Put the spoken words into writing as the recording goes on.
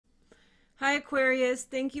Hi Aquarius,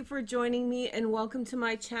 thank you for joining me and welcome to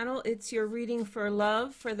my channel. It's your reading for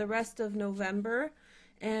love for the rest of November,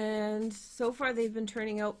 and so far they've been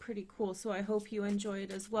turning out pretty cool, so I hope you enjoy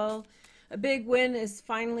it as well. A big win is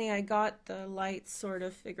finally I got the lights sort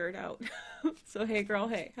of figured out. So hey girl,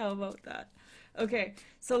 hey, how about that? Okay,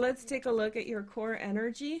 so let's take a look at your core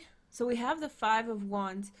energy. So we have the Five of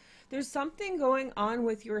Wands. There's something going on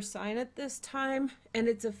with your sign at this time, and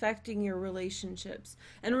it's affecting your relationships.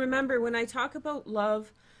 And remember, when I talk about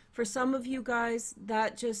love, for some of you guys,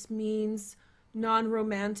 that just means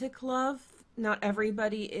non-romantic love. Not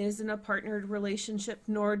everybody is in a partnered relationship,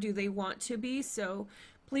 nor do they want to be. So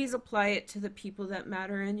please apply it to the people that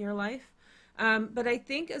matter in your life. But I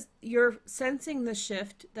think as you're sensing the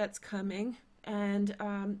shift that's coming, and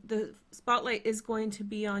the spotlight is going to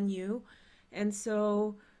be on you, and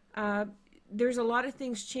so there's a lot of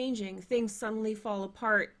things changing. Things suddenly fall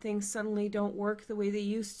apart. Things suddenly don't work the way they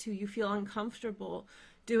used to. You feel uncomfortable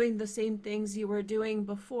doing the same things you were doing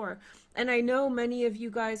before. And I know many of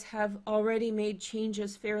you guys have already made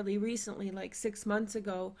changes fairly recently, like 6 months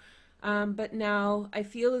ago, but now I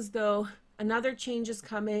feel as though another change is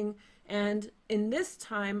coming, and in this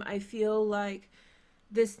time I feel like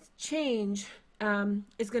this change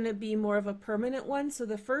is going to be more of a permanent one. So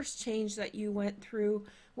the first change that you went through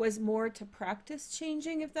was more to practice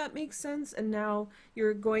changing, if that makes sense, and now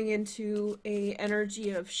you're going into a energy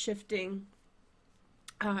of shifting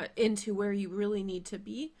into where you really need to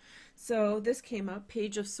be. So this came up,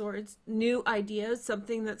 Page of Swords, new ideas,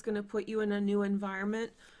 something that's going to put you in a new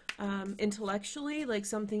environment intellectually, like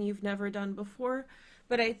something you've never done before.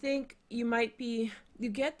 But I think you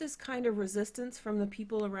get this kind of resistance from the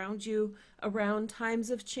people around you around times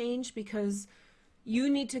of change, because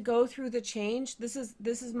you need to go through the change. This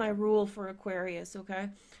is my rule for Aquarius, okay?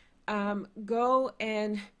 Go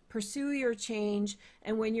and pursue your change,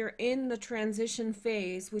 and when you're in the transition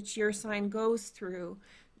phase, which your sign goes through,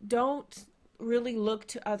 don't really look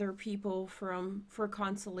to other people for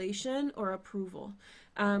consolation or approval.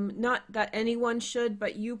 Not that anyone should,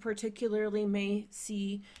 but you particularly may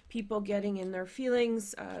see people getting in their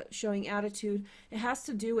feelings, showing attitude. It has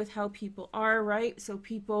to do with how people are, right? So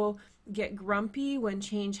people get grumpy when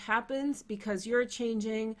change happens because you're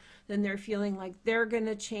changing, then they're feeling like they're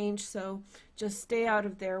gonna change, so just stay out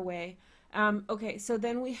of their way. Okay, so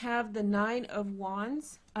then we have the Nine of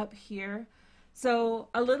Wands up here. So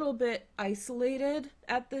a little bit isolated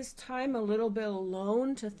at this time, a little bit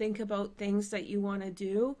alone to think about things that you want to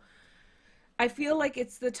do. I feel like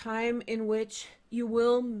it's the time in which you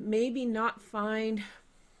will maybe not find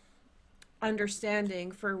understanding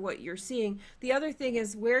for what you're seeing. The other thing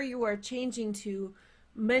is where you are changing to,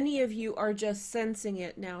 many of you are just sensing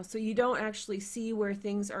it now. So you don't actually see where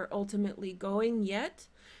things are ultimately going yet.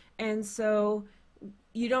 And so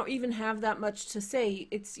you don't even have that much to say.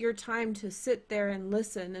 It's your time to sit there and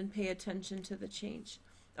listen and pay attention to the change.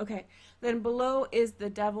 Okay, then below is the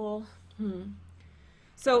Devil.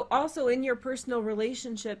 So also in your personal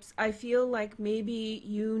relationships, I feel like maybe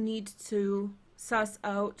you need to suss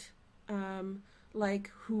out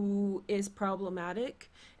like who is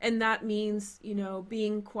problematic, and that means, you know,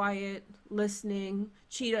 being quiet, listening,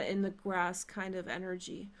 cheetah in the grass kind of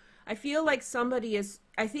energy. I feel like somebody is,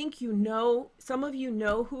 I think some of you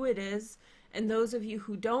know who it is, and those of you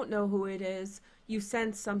who don't know who it is, you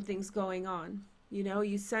sense something's going on. You know,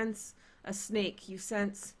 you sense a snake, you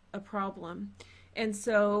sense a problem. And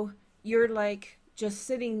so you're like just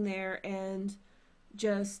sitting there, and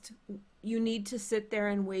just, you need to sit there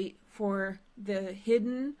and wait for the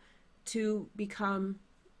hidden to become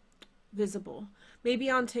visible. Maybe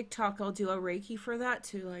on TikTok I'll do a Reiki for that,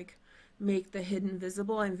 to like make the hidden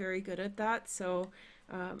visible. I'm very good at that, so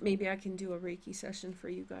maybe I can do a Reiki session for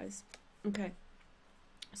you guys. Okay,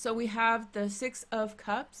 so we have the Six of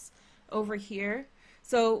Cups over here.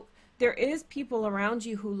 So there is people around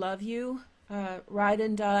you who love you, ride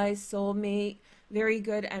and die, soulmate, very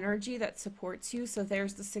good energy that supports you. So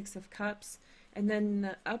there's the Six of Cups. And then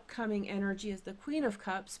the upcoming energy is the Queen of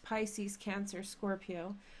Cups, Pisces, Cancer,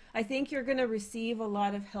 Scorpio. I think you're going to receive a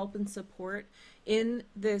lot of help and support in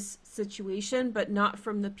this situation, but not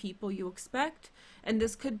from the people you expect. And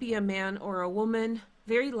this could be a man or a woman.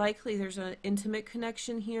 Very likely there's an intimate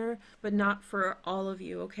connection here, but not for all of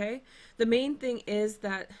you, okay? The main thing is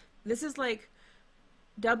that this is like,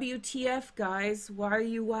 WTF, guys, why are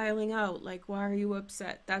you wiling out? Like, why are you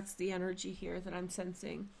upset? That's the energy here that I'm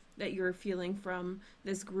sensing, that you're feeling from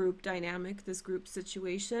this group dynamic, this group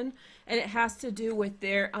situation. And it has to do with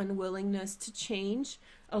their unwillingness to change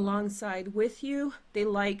alongside with you. They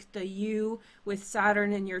like the you with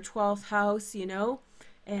Saturn in your 12th house, you know,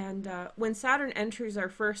 And when Saturn enters our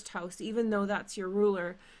first house, even though that's your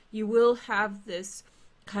ruler, you will have this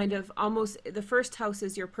kind of almost, the first house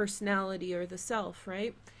is your personality or the self,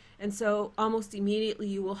 right? And so almost immediately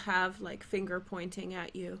you will have like finger pointing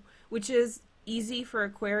at you, which is easy for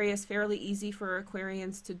Aquarius, fairly easy for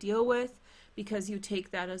Aquarians to deal with, because you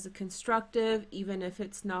take that as a constructive, even if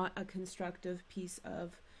it's not a constructive piece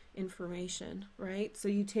of information, right? So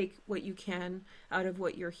you take what you can out of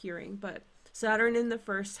what you're hearing. But Saturn in the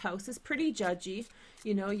first house is pretty judgy.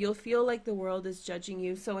 You know, you'll feel like the world is judging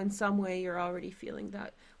you. So in some way you're already feeling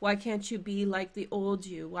that. Why can't you be like the old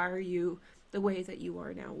you? Why are you the way that you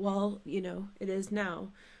are now? Well, you know, it is now.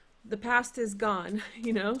 The past is gone,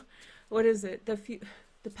 you know? What is it?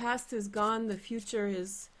 The past is gone, the future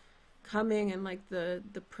is coming, and like the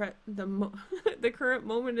current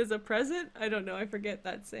moment is a present. I don't know, I forget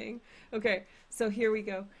that saying. Okay, so here we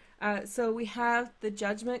go. So we have the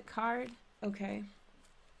Judgment card. Okay,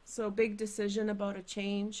 so big decision about a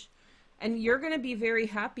change, and you're going to be very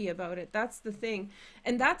happy about it. That's the thing.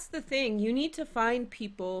 And that's the thing, you need to find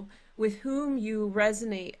people with whom you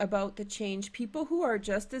resonate about the change, people who are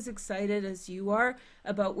just as excited as you are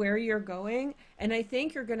about where you're going, and I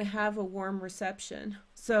think you're going to have a warm reception.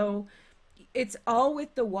 So it's all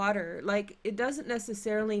with the water. Like, it doesn't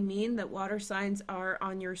necessarily mean that water signs are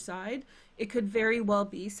on your side. It could very well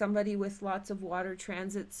be somebody with lots of water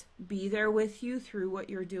transits be there with you through what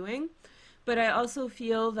you're doing. But I also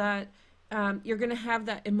feel that you're going to have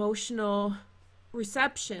that emotional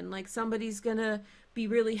reception. Like, somebody's going to be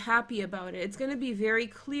really happy about it. It's going to be very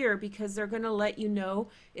clear, because they're going to let you know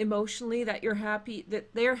emotionally that you're happy,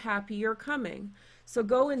 that they're happy you're coming. So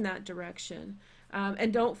go in that direction.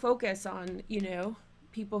 And don't focus on, you know,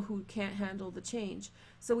 people who can't handle the change.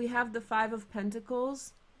 So we have the Five of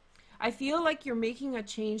Pentacles. I feel like you're making a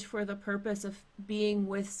change for the purpose of being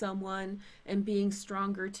with someone and being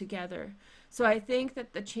stronger together. So I think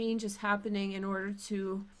that the change is happening in order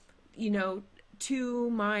to, you know, two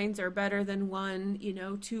minds are better than one, you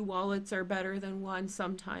know, two wallets are better than one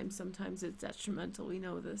sometimes. Sometimes it's detrimental, we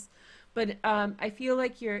know this. But I feel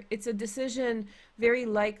like it's a decision very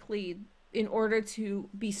likely in order to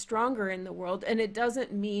be stronger in the world. And it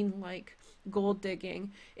doesn't mean like gold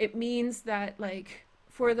digging. It means that, like,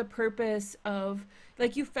 for the purpose of,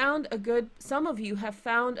 like, some of you have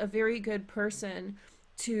found a very good person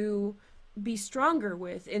to be stronger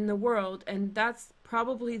with in the world, and that's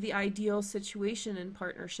probably the ideal situation in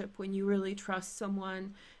partnership, when you really trust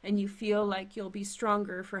someone and you feel like you'll be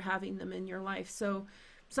stronger for having them in your life. So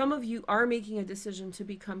some of you are making a decision to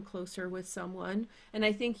become closer with someone, and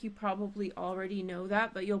I think you probably already know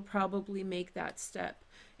that, but you'll probably make that step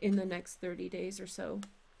in the next 30 days or so.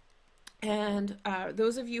 And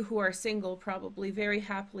those of you who are single, probably very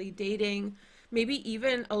happily dating, maybe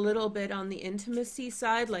even a little bit on the intimacy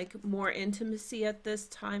side, like more intimacy at this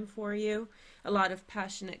time for you, a lot of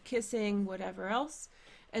passionate kissing, whatever else.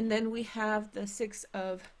 And then we have the Six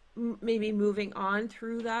of maybe moving on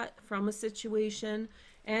through that from a situation,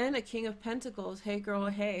 and a King of Pentacles. Hey girl,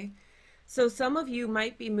 hey. So some of you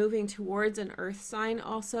might be moving towards an earth sign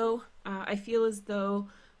also. I feel as though,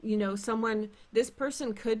 you know, this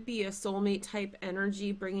person could be a soulmate type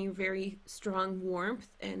energy, bringing very strong warmth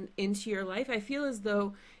and into your life. I feel as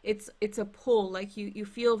though it's a pull, like you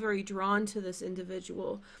feel very drawn to this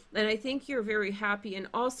individual, and I think you're very happy. And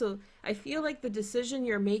also I feel like the decision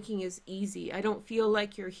you're making is easy. I don't feel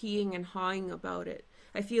like you're heeing and hawing about it.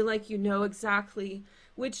 I feel like you know exactly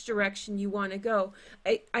which direction you want to go.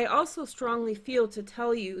 I also strongly feel to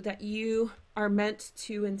tell you that you are meant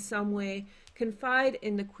to, in some way, confide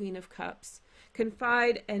in the Queen of Cups.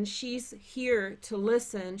 Confide, and she's here to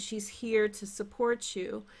listen. She's here to support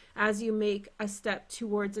you as you make a step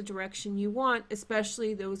towards a direction you want,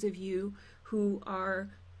 especially those of you who are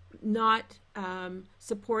not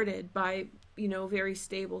supported by, you know, very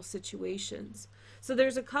stable situations. So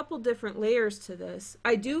there's a couple different layers to this.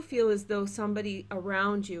 I do feel as though somebody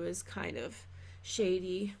around you is kind of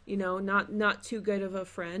shady, you know, not too good of a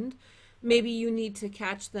friend. Maybe you need to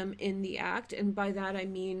catch them in the act, and by that I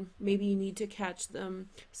mean maybe you need to catch them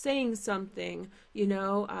saying something, you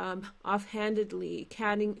know, offhandedly,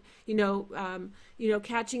 catching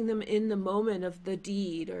them in the moment of the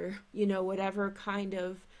deed, or, you know, whatever kind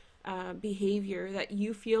of behavior that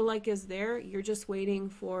you feel like is there. You're just waiting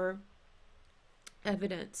for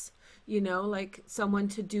evidence, you know, like someone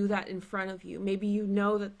to do that in front of you. Maybe you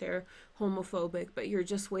know that they're homophobic, but you're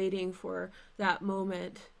just waiting for that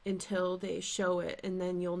moment until they show it, and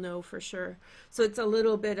then you'll know for sure. So it's a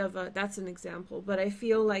little bit of that's an example, but I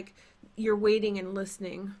feel like you're waiting and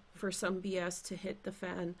listening for some BS to hit the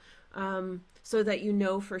fan so that you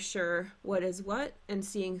know for sure what is what and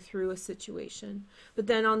seeing through a situation. But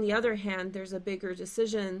then on the other hand, there's a bigger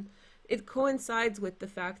decision. It coincides with the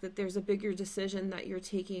fact that there's a bigger decision that you're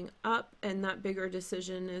taking up, and that bigger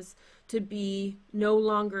decision is to be no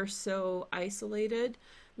longer so isolated.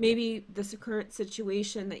 Maybe this current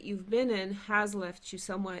situation that you've been in has left you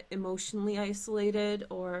somewhat emotionally isolated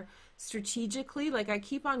or strategically. Like, I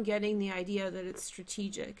keep on getting the idea that it's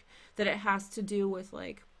strategic, that it has to do with,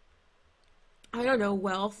 like, I don't know,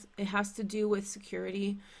 wealth. It has to do with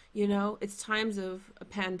security. You know, it's times of a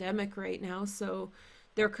pandemic right now, so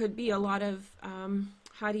there could be a lot of,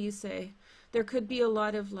 how do you say? There could be a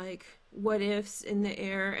lot of, like, what ifs in the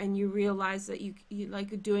air, and you realize that you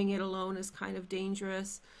like doing it alone is kind of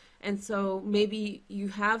dangerous. And so maybe you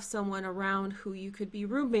have someone around who you could be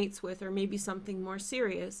roommates with, or maybe something more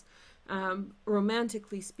serious,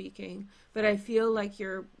 romantically speaking. But I feel like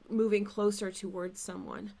you're moving closer towards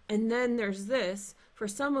someone. And then there's this, for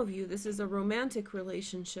some of you, this is a romantic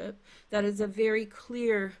relationship that is a very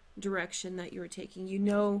clear direction that you're taking. You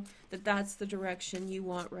know that that's the direction you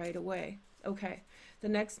want right away. Okay. The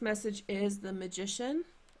next message is the Magician.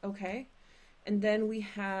 Okay. And then we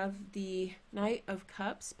have the Knight of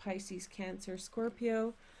Cups, Pisces, Cancer,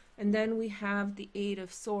 Scorpio. And then we have the Eight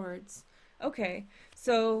of Swords. Okay.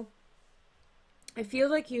 So I feel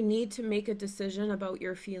like you need to make a decision about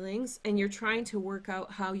your feelings, and you're trying to work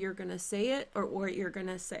out how you're going to say it or what you're going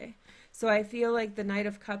to say. So I feel like the Knight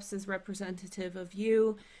of Cups is representative of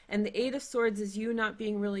you, and the Eight of Swords is you not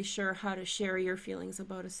being really sure how to share your feelings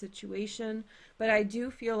about a situation. But I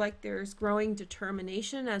do feel like there's growing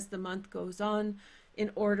determination as the month goes on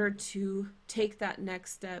in order to take that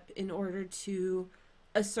next step, in order to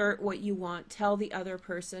assert what you want, tell the other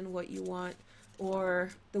person what you want, or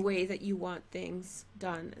the way that you want things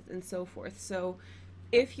done, and so forth. So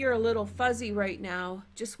if you're a little fuzzy right now,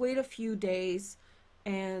 just wait a few days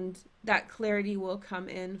and that clarity will come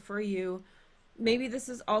in for you. Maybe this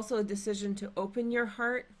is also a decision to open your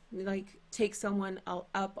heart, like take someone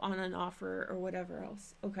up on an offer or whatever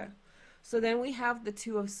else. Okay. So then we have the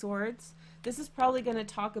Two of Swords. This is probably going to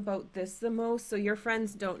talk about this the most, so your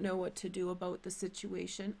friends don't know what to do about the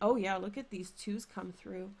situation. Oh yeah, look at these twos come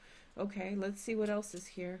through. Okay, let's see what else is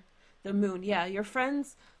here. The Moon. Yeah, your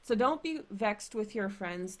friends. So don't be vexed with your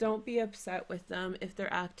friends. Don't be upset with them if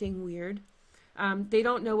they're acting weird. They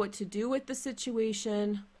don't know what to do with the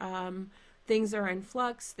situation. Things are in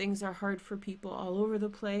flux. Things are hard for people all over the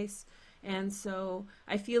place. And so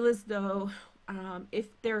I feel as though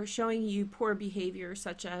if they're showing you poor behavior,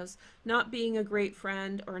 such as not being a great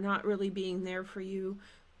friend or not really being there for you,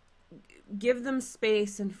 give them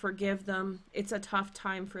space and forgive them. It's a tough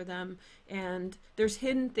time for them, and there's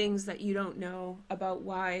hidden things that you don't know about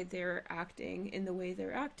why they're acting in the way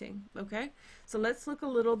they're acting. Okay, so let's look a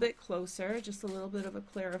little bit closer, just a little bit of a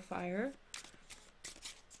clarifier.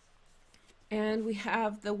 And we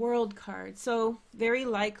have the World card. So very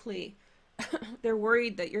likely they're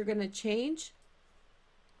worried that you're going to change,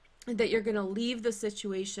 that you're going to leave the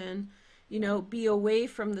situation, you know, be away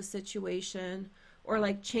from the situation, or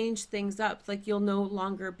like change things up, like you'll no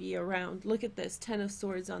longer be around. Look at this, Ten of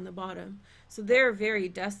Swords on the bottom. So they're very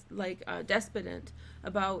despondent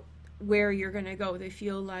about where you're going to go. They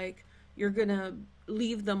feel like you're going to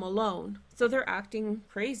leave them alone. So they're acting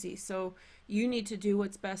crazy. So you need to do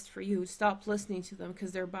what's best for you. Stop listening to them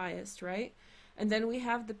because they're biased, right? And then we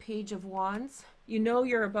have the Page of Wands. You know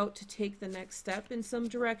you're about to take the next step in some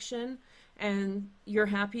direction, and you're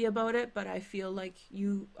happy about it, but I feel like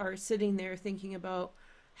you are sitting there thinking about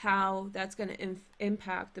how that's going to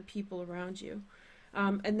impact the people around you.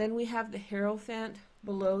 And then we have the Hierophant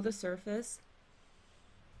below the surface.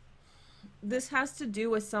 This has to do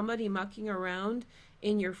with somebody mucking around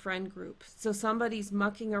in your friend group. So somebody's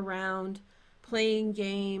mucking around, playing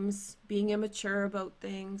games, being immature about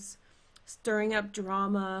things, stirring up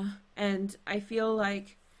drama, and I feel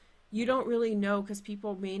like you don't really know because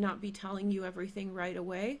people may not be telling you everything right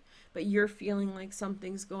away, but you're feeling like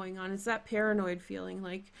something's going on. It's that paranoid feeling,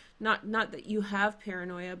 like not that you have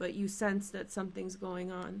paranoia, but you sense that something's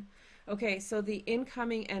going on. Okay, so the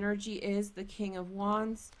incoming energy is the King of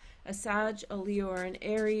Wands, a Sag, a Leo, or an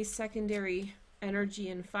Aries. Secondary energy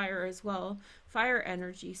and fire as well. Fire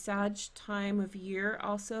energy, Sag time of year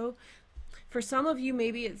also. For some of you,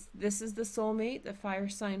 maybe this is the soulmate, the fire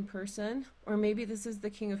sign person, or maybe this is the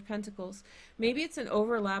King of Pentacles. Maybe it's an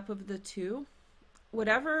overlap of the two.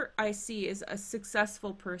 Whatever I see is a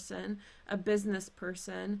successful person, a business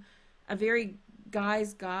person, a very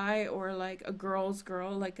guy's guy, or like a girl's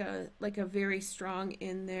girl, like a very strong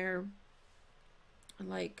in their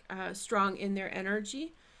strong in their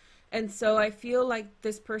energy. And so I feel like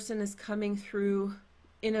this person is coming through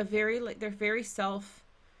in a very, like, they're very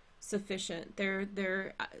self-sufficient.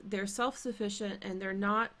 They're self-sufficient, and they're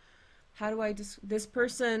not, how do I just, this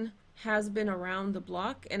person has been around the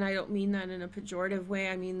block, and I don't mean that in a pejorative way.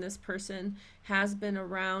 I mean this person has been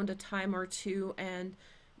around a time or two, and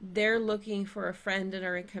they're looking for a friend and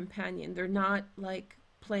or a companion. They're not like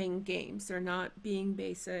playing games. They're not being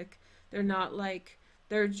basic. They're not like,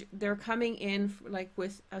 they're coming in like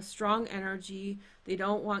with a strong energy. They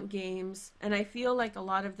don't want games, and I feel like a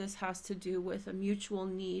lot of this has to do with a mutual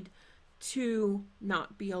need to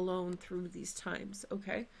not be alone through these times.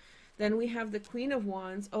 Okay, then we have the Queen of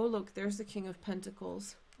Wands. Oh, look, there's the King of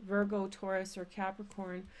Pentacles. Virgo, Taurus, or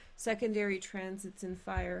Capricorn. Secondary transits in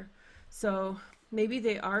fire. So maybe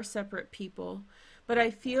they are separate people, but I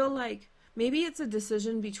feel like maybe it's a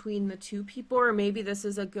decision between the two people, or maybe this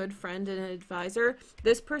is a good friend and an advisor.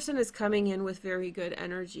 This person is coming in with very good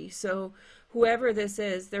energy. So whoever this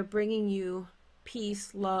is, they're bringing you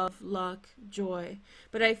peace, love, luck, joy.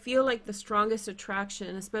 But I feel like the strongest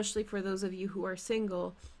attraction, especially for those of you who are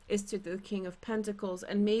single, is to the King of Pentacles.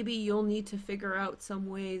 And maybe you'll need to figure out some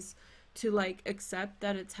ways to like accept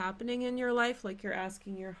that it's happening in your life, like you're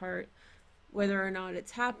asking your heart whether or not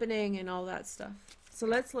it's happening and all that stuff. So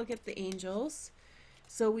let's look at the angels.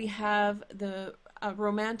 So we have the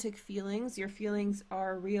romantic feelings. Your feelings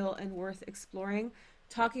are real and worth exploring.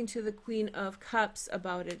 Talking to the Queen of Cups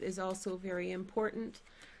about it is also very important.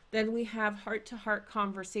 Then we have heart-to-heart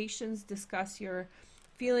conversations. Discuss your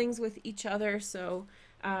feelings with each other. So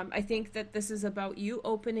I think that this is about you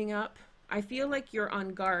opening up. I feel like you're on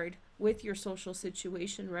guard with your social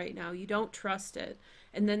situation right now. You don't trust it.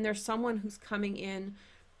 And then there's someone who's coming in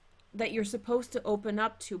that you're supposed to open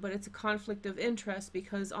up to, but it's a conflict of interest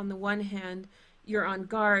because on the one hand, you're on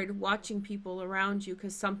guard watching people around you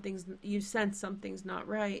because you sense something's not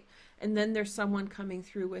right. And then there's someone coming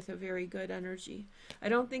through with a very good energy. I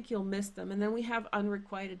don't think you'll miss them. And then we have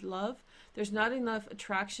unrequited love. There's not enough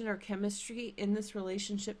attraction or chemistry in this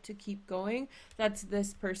relationship to keep going. That's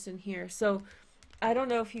this person here. So I don't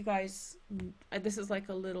know if you guys, this is like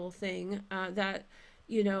a little thing that,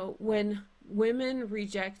 you know, when women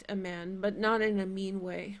reject a man, but not in a mean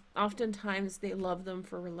way, oftentimes they love them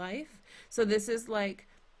for life. So this is like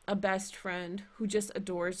a best friend who just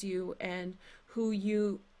adores you and who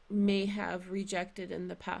you may have rejected in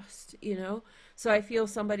the past, you know? So I feel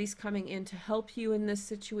somebody's coming in to help you in this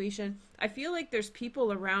situation. I feel like there's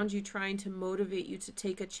people around you trying to motivate you to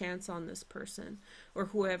take a chance on this person or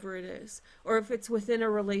whoever it is. Or if it's within a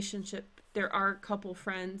relationship, there are a couple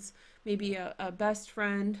friends, maybe a best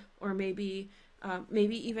friend, or maybe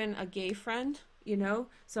even a gay friend, you know,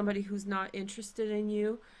 somebody who's not interested in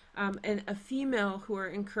you, and a female who are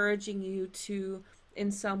encouraging you to,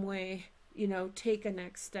 in some way, you know, take a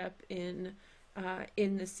next step in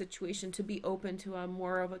this situation, to be open to a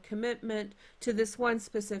more of a commitment to this one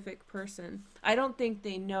specific person. I don't think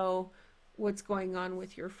they know what's going on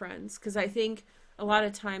with your friends, because I think a lot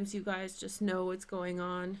of times you guys just know what's going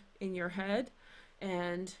on in your head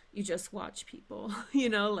and you just watch people, you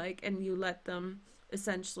know, like, and you let them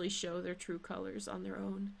essentially show their true colors on their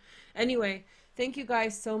own. Anyway, thank you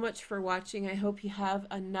guys so much for watching. I hope you have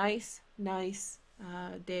a nice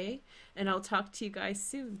day, and I'll talk to you guys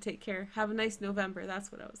soon. Take care. Have a nice November.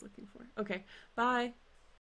 That's what I was looking for. Okay, bye.